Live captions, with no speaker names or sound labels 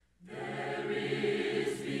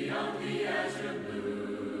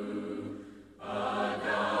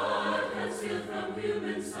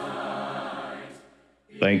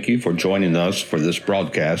Thank you for joining us for this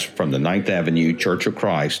broadcast from the Ninth Avenue Church of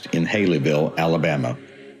Christ in Haleyville, Alabama.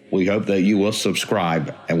 We hope that you will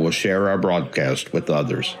subscribe and will share our broadcast with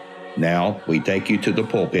others. Now, we take you to the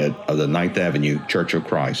pulpit of the Ninth Avenue Church of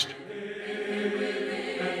Christ.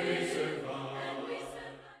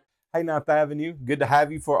 Hey, Ninth Avenue, good to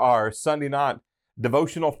have you for our Sunday night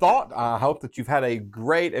devotional thought. I hope that you've had a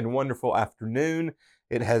great and wonderful afternoon.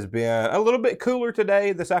 It has been a little bit cooler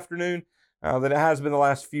today, this afternoon, than it has been the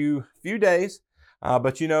last few days.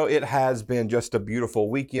 But you know, it has been just a beautiful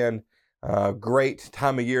weekend. Great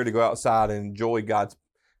time of year to go outside and enjoy God's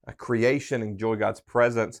creation, enjoy God's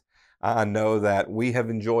presence. I know that we have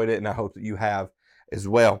enjoyed it, and I hope that you have as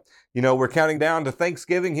well. You know, we're counting down to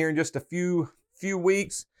Thanksgiving here in just a few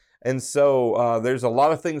weeks. And so there's a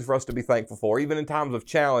lot of things for us to be thankful for. Even in times of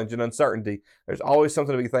challenge and uncertainty, there's always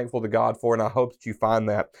something to be thankful to God for, and I hope that you find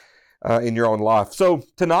that in your own life. So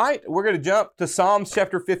tonight, we're going to jump to Psalms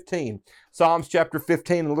chapter 15. Psalms chapter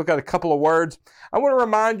 15, and look at a couple of words. I want to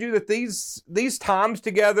remind you that these times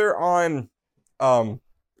together on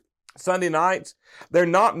Sunday nights, they're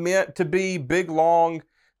not meant to be big, long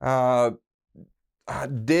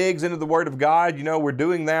digs into the Word of God. You know, we're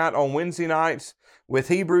doing that on Wednesday nights with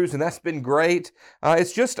Hebrews, and that's been great.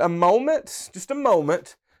 It's just a moment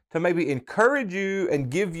to maybe encourage you and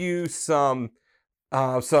give you some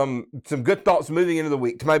good thoughts moving into the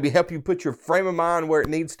week, to maybe help you put your frame of mind where it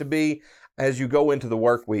needs to be as you go into the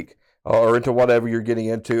work week or into whatever you're getting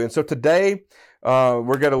into. And so today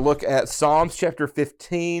we're going to look at Psalms chapter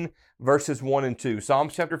 15, verses 1 and 2.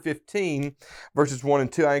 Psalms chapter 15, verses 1 and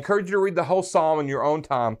 2. I encourage you to read the whole psalm in your own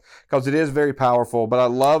time because it is very powerful, but I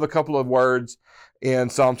love a couple of words in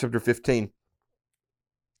Psalm chapter 15.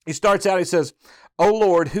 He starts out, he says, "O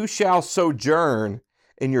Lord, who shall sojourn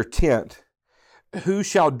in your tent? Who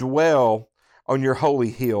shall dwell on your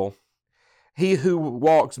holy hill? He who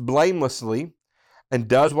walks blamelessly and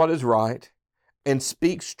does what is right and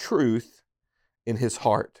speaks truth in his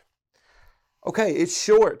heart." Okay, it's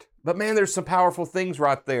short, but man, there's some powerful things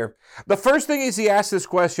right there. The first thing is he asks this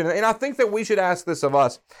question, and I think that we should ask this of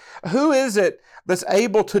us. Who is it that's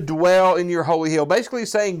able to dwell in your holy hill? Basically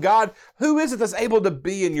saying, God, who is it that's able to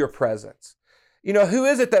be in your presence? You know, who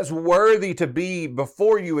is it that's worthy to be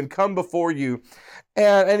before you and come before you?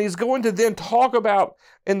 And he's going to then talk about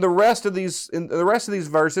in the rest of these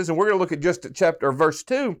verses, and we're going to look at just verse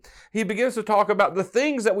 2. He begins to talk about the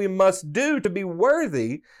things that we must do to be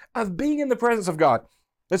worthy of being in the presence of God.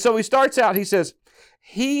 And so he starts out, he says,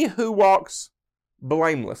 he who walks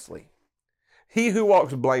blamelessly. He who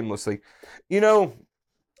walks blamelessly. You know,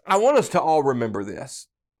 I want us to all remember this.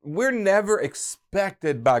 We're never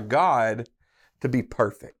expected by God to be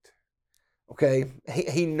perfect. Okay?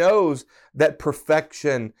 He knows that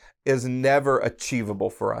perfection is never achievable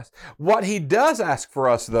for us. What he does ask for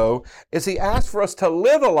us, though, is he asks for us to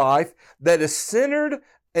live a life that is centered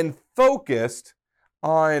and focused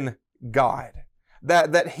on God.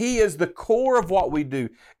 That he is the core of what we do.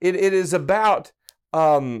 It is about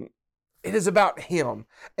him.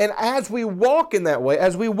 And as we walk in that way,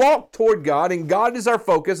 as we walk toward God, and God is our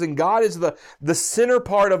focus, and God is the center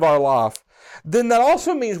part of our life, then that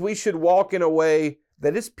also means we should walk in a way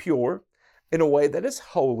that is pure, in a way that is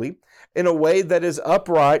holy, in a way that is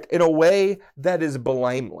upright, in a way that is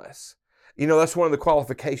blameless. You know, that's one of the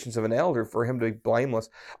qualifications of an elder, for him to be blameless.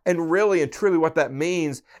 And really and truly what that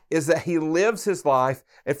means is that he lives his life,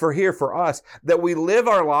 and for us, that we live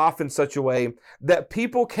our life in such a way that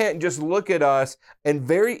people can't just look at us and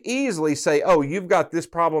very easily say, oh, you've got this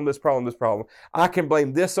problem, this problem, this problem. I can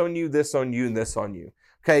blame this on you, and this on you.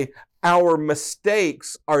 Okay, our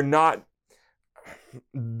mistakes are not,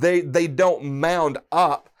 they don't mound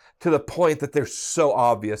up to the point that they're so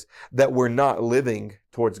obvious that we're not living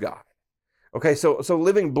towards God. Okay, so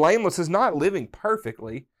living blameless is not living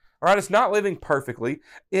perfectly, all right? It's not living perfectly.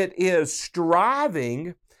 It is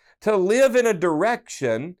striving to live in a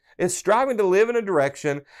direction. It's striving to live in a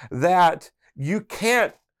direction that you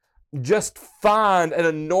can't just find an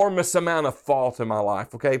enormous amount of fault in my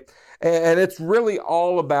life, okay? And it's really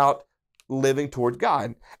all about living toward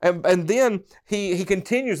God. And then he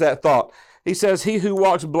continues that thought. He says, he who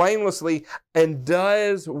walks blamelessly and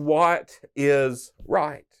does what is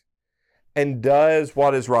right. And does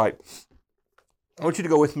what is right. I want you to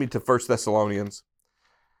go with me to 1 Thessalonians.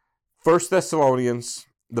 1 Thessalonians,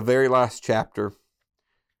 the very last chapter.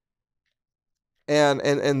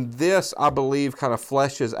 And this, I believe, kind of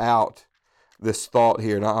fleshes out this thought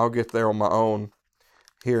here. And I'll get there on my own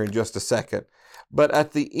here in just a second. But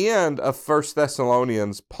at the end of 1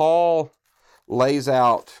 Thessalonians, Paul lays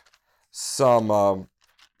out some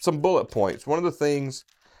bullet points. One of the things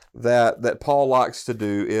that Paul likes to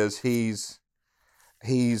do is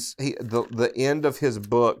the end of his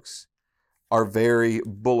books are very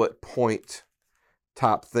bullet point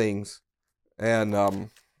type things. And I'm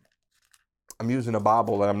using a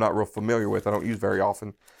Bible that I'm not real familiar with. I don't use very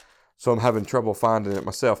often, so I'm having trouble finding it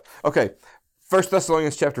myself. Okay, 1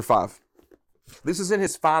 Thessalonians chapter 5. This is in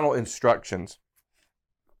his final instructions.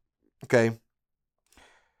 Okay.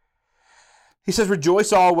 He says,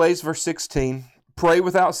 rejoice always, verse 16. Pray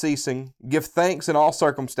without ceasing. Give thanks in all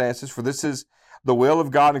circumstances, for this is the will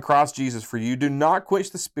of God in Christ Jesus for you. Do not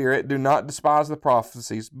quench the spirit. Do not despise the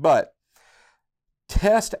prophecies, but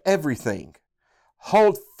test everything.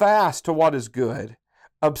 Hold fast to what is good.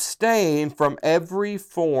 Abstain from every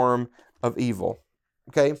form of evil.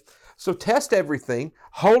 Okay? So test everything.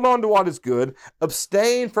 Hold on to what is good.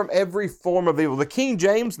 Abstain from every form of evil. The King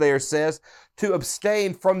James there says to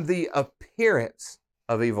abstain from the appearance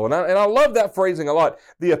of evil. And I love that phrasing a lot.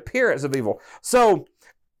 The appearance of evil. So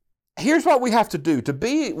here's what we have to do. To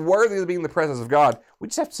be worthy of being in the presence of God, we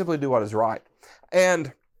just have to simply do what is right.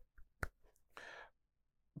 And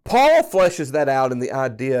Paul fleshes that out in the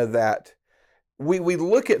idea that we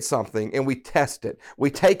look at something and we test it. We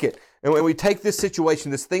take it, and when we take this situation,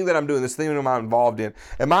 this thing that I'm doing, this thing that I'm involved in,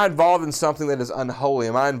 am I involved in something that is unholy?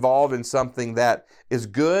 Am I involved in something that is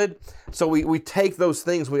good? So we take those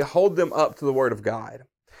things, we hold them up to the Word of God.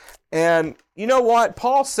 And you know what?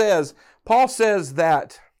 Paul says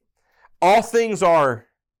that all things are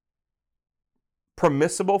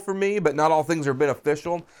permissible for me, but not all things are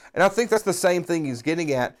beneficial. And I think that's the same thing he's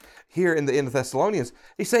getting at here in the end of Thessalonians.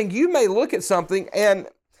 He's saying you may look at something and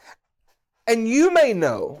you may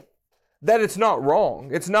know that it's not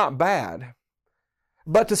wrong, it's not bad,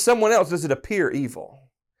 but to someone else does it appear evil.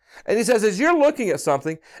 And he says, as you're looking at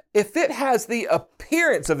something, if it has the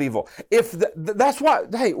appearance of evil, that's why,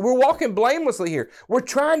 hey, we're walking blamelessly here. We're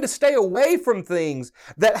trying to stay away from things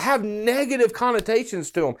that have negative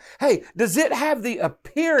connotations to them. Hey, does it have the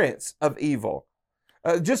appearance of evil?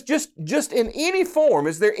 Just in any form,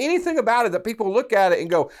 is there anything about it that people look at it and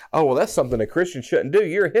go, oh, well, that's something a Christian shouldn't do.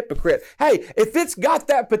 You're a hypocrite. Hey, if it's got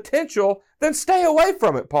that potential, then stay away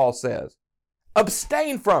from it, Paul says.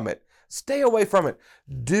 Abstain from it. Stay away from it.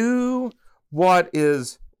 Do what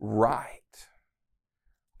is right.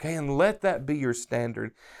 Okay, and let that be your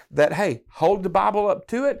standard. That, hey, hold the Bible up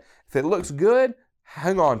to it. If it looks good,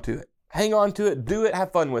 hang on to it. Hang on to it. Do it.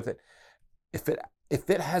 Have fun with it. If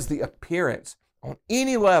it has the appearance on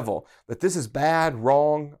any level that this is bad,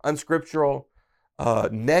 wrong, unscriptural,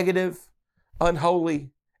 negative, unholy,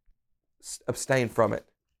 abstain from it.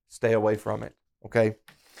 Stay away from it. Okay?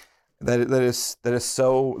 That is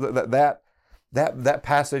so that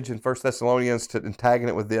passage in 1 Thessalonians, to tagging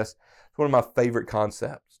it with this, it's one of my favorite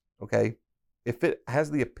concepts. Okay, if it has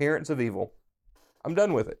the appearance of evil, I'm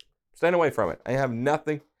done with it. Staying away from it. I have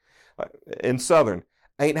nothing in Southern.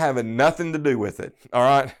 Ain't having nothing to do with it. All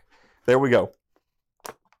right, there we go.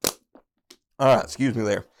 All right, excuse me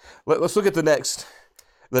there. Let's look at the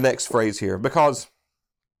next phrase here, because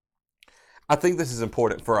I think this is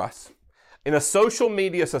important for us. In a social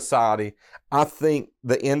media society, I think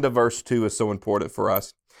the end of verse 2 is so important for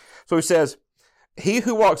us. So he says, he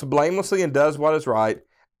who walks blamelessly and does what is right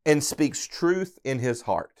and speaks truth in his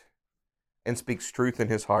heart. And speaks truth in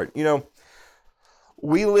his heart. You know,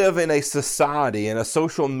 we live in a society, in a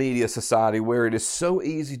social media society, where it is so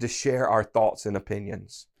easy to share our thoughts and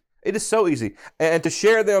opinions. It is so easy. And to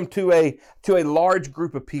share them to a large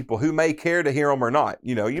group of people who may care to hear them or not.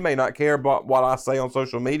 You know, you may not care about what I say on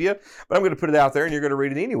social media, but I'm going to put it out there and you're going to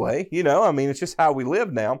read it anyway. You know, I mean, it's just how we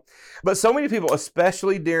live now. But so many people,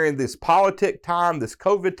 especially during this politic time, this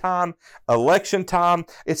COVID time, election time,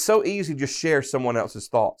 it's so easy to just share someone else's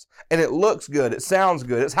thoughts. And it looks good. It sounds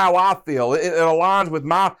good. It's how I feel. It aligns with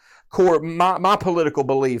my core, my political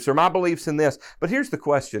beliefs or my beliefs in this. But here's the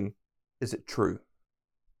question. Is it true?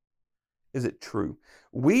 Is it true?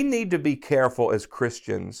 We need to be careful as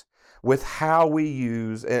Christians with how we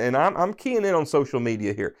use, and I'm keying in on social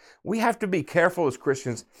media here. We have to be careful as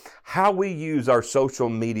Christians how we use our social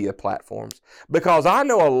media platforms. Because I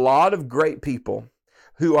know a lot of great people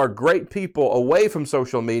who are great people away from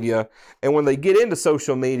social media, and when they get into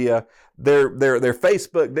social media, their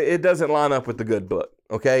Facebook, it doesn't line up with the good book,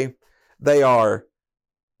 okay? They are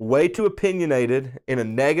way too opinionated in a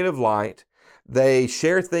negative light. They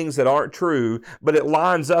share things that aren't true, but it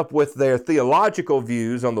lines up with their theological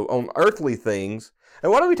views on earthly things.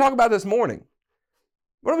 And what do we talk about this morning?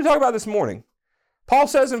 What do we talk about this morning? Paul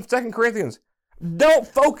says in 2 Corinthians, Don't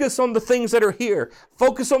focus on the things that are here.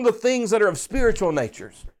 Focus on the things that are of spiritual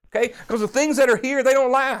natures. Okay? Because the things that are here, they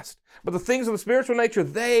don't last. But the things of the spiritual nature,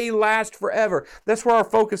 they last forever. That's where our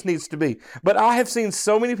focus needs to be. But I have seen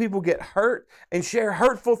so many people get hurt and share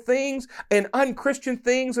hurtful things and unchristian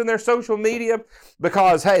things in their social media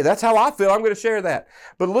because, hey, that's how I feel. I'm going to share that.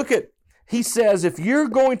 But look at, he says, if you're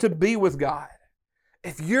going to be with God,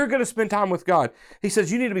 if you're going to spend time with God, he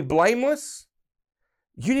says you need to be blameless.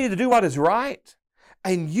 You need to do what is right.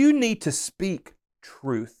 And you need to speak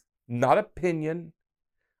truth, not opinion.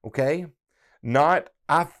 Okay? Not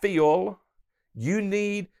I feel. You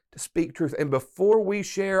need to speak truth. And before we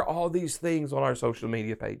share all these things on our social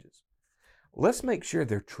media pages, let's make sure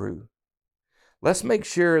they're true. Let's make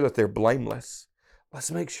sure that they're blameless.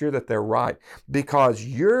 Let's make sure that they're right. Because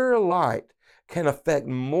your light can affect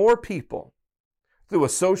more people through a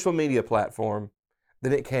social media platform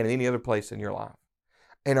than it can in any other place in your life.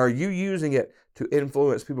 And are you using it to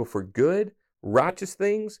influence people for good, righteous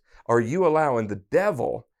things? Or are you allowing the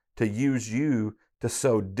devil to use you to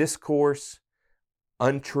sow discourse,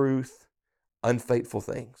 untruth, unfaithful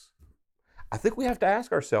things? I think we have to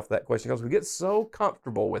ask ourselves that question because we get so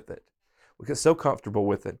comfortable with it. We get so comfortable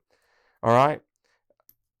with it. All right?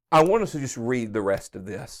 I want us to just read the rest of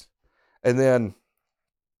this. And then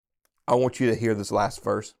I want you to hear this last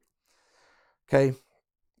verse. Okay?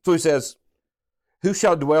 So he says, who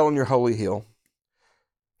shall dwell on your holy hill?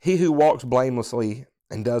 He who walks blamelessly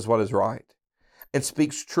and does what is right, and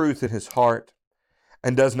speaks truth in his heart,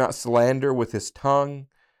 and does not slander with his tongue,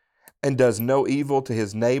 and does no evil to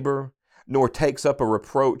his neighbor, nor takes up a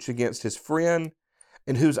reproach against his friend,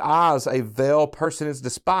 in whose eyes a vile person is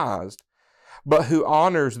despised, but who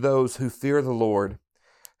honors those who fear the Lord,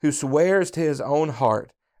 who swears to his own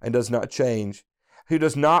heart and does not change, who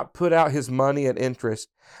does not put out his money at interest,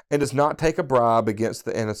 and does not take a bribe against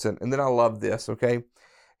the innocent. And then I love this, okay?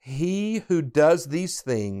 He who does these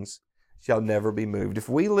things shall never be moved. If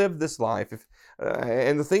we live this life,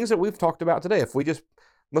 and the things that we've talked about today,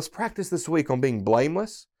 let's practice this week on being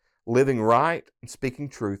blameless, living right, and speaking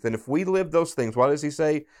truth. And if we live those things, what does he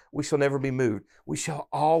say? We shall never be moved. We shall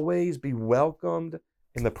always be welcomed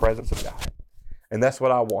in the presence of God. And that's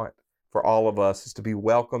what I want for all of us, is to be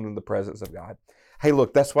welcomed in the presence of God. Hey,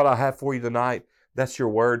 look, that's what I have for you tonight. That's your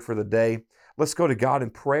word for the day. Let's go to God in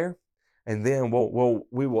prayer, and then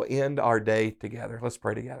we will end our day together. Let's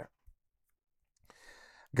pray together.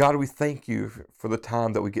 God, we thank you for the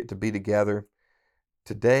time that we get to be together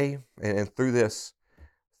today and through this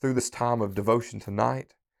time of devotion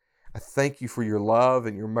tonight. I thank you for your love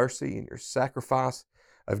and your mercy and your sacrifice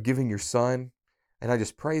of giving your Son. And I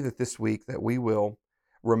just pray that this week that we will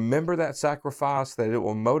remember that sacrifice, that it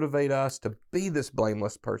will motivate us to be this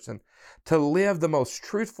blameless person, to live the most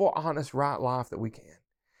truthful, honest, right life that we can.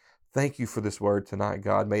 Thank you for this word tonight,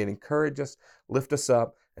 God. May it encourage us, lift us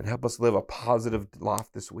up, and help us live a positive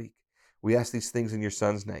life this week. We ask these things in your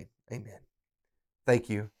Son's name. Amen. Thank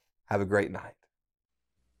you. Have a great night.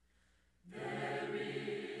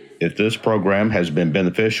 If this program has been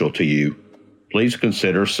beneficial to you, please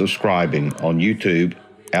consider subscribing on YouTube,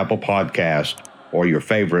 Apple Podcast, or your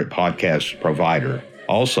favorite podcast provider.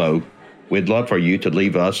 Also, we'd love for you to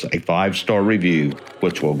leave us a 5-star review,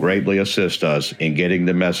 which will greatly assist us in getting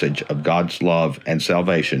the message of God's love and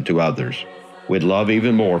salvation to others. We'd love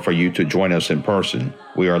even more for you to join us in person.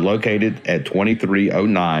 We are located at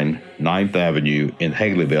 2309 9th Avenue in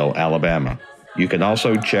Haleyville, Alabama. You can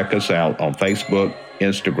also check us out on Facebook,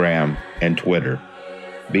 Instagram, and Twitter.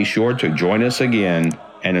 Be sure to join us again,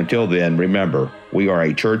 and until then, remember, we are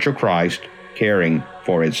a Church of Christ caring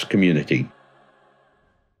for its community.